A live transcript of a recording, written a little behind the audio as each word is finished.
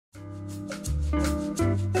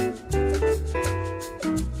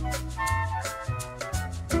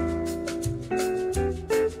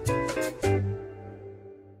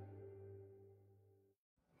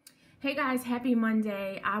guys, happy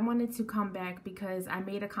Monday. I wanted to come back because I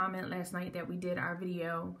made a comment last night that we did our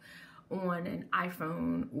video on an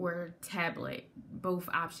iPhone or tablet, both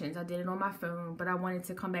options. I did it on my phone, but I wanted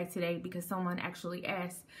to come back today because someone actually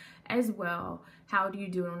asked as well, how do you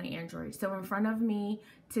do it on the Android? So in front of me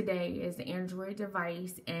today is the Android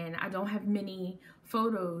device, and I don't have many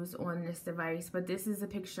photos on this device, but this is a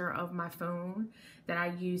picture of my phone that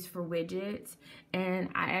I use for widgets. And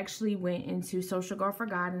I actually went into Social Girl for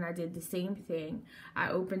God and I did the same thing.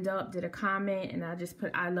 I opened up, did a comment, and I just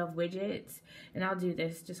put I love widgets. And I'll do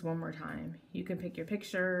this just one more time. You can pick your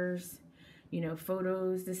pictures, you know,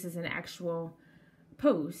 photos. This is an actual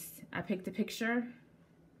post. I picked a picture.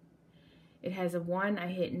 It has a 1, I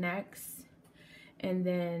hit next, and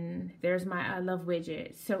then there's my I love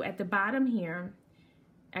widget. So at the bottom here,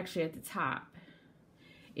 actually at the top,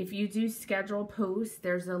 if you do schedule posts,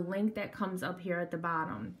 there's a link that comes up here at the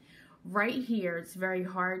bottom. Right here, it's very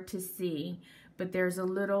hard to see, but there's a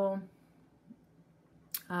little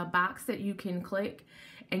box that you can click,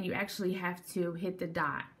 and you actually have to hit the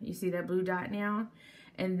dot. You see that blue dot now?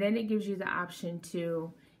 And then it gives you the option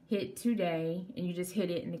to hit today, and you just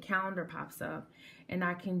hit it and the calendar pops up. And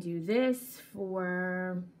I can do this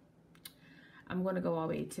for, I'm going to go all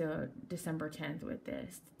the way to December 10th with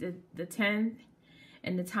this. The 10th,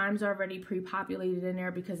 and the time's already pre-populated in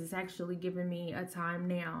there because it's actually giving me a time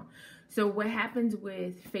now. So what happens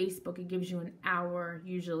with Facebook, it gives you an hour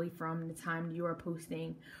usually from the time you are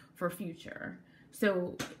posting for future.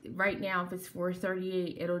 So right now, if it's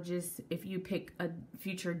 4:38, it'll just, if you pick a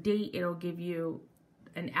future date, it'll give you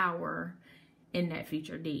an hour in that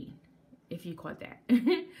future date, if you caught that.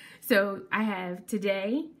 So I have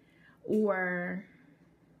today or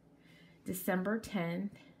December 10th,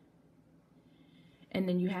 and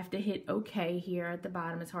then you have to hit OK here at the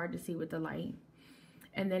bottom. It's hard to see with the light.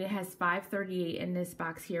 And then it has 5:38 in this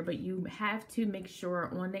box here, but you have to make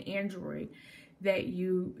sure on the Android that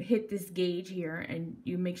you hit this gauge here and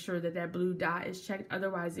you make sure that that blue dot is checked.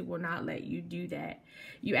 Otherwise, it will not let you do that.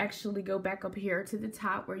 You actually go back up here to the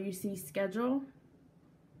top where you see schedule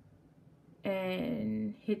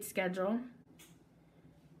and hit schedule.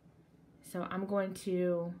 So I'm going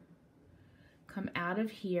to come out of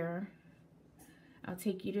here. I'll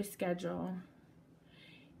take you to schedule.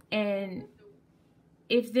 And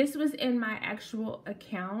if this was in my actual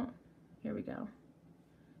account, here we go.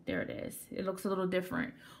 There it is. It looks a little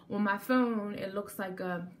different. On my phone, it looks like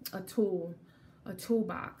a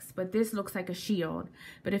toolbox, but this looks like a shield.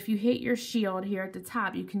 But if you hit your shield here at the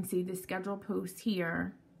top, you can see the scheduled post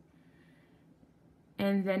here.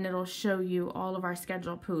 And then it'll show you all of our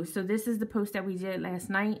scheduled posts. So this is the post that we did last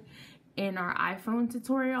night in our iPhone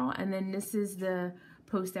tutorial. And then this is the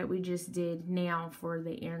post that we just did now for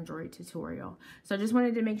the Android tutorial. So I just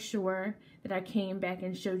wanted to make sure that I came back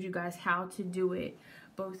and showed you guys how to do it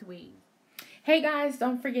both ways. Hey guys,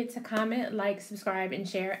 don't forget to comment, like, subscribe, and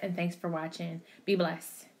share, and thanks for watching. Be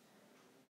blessed.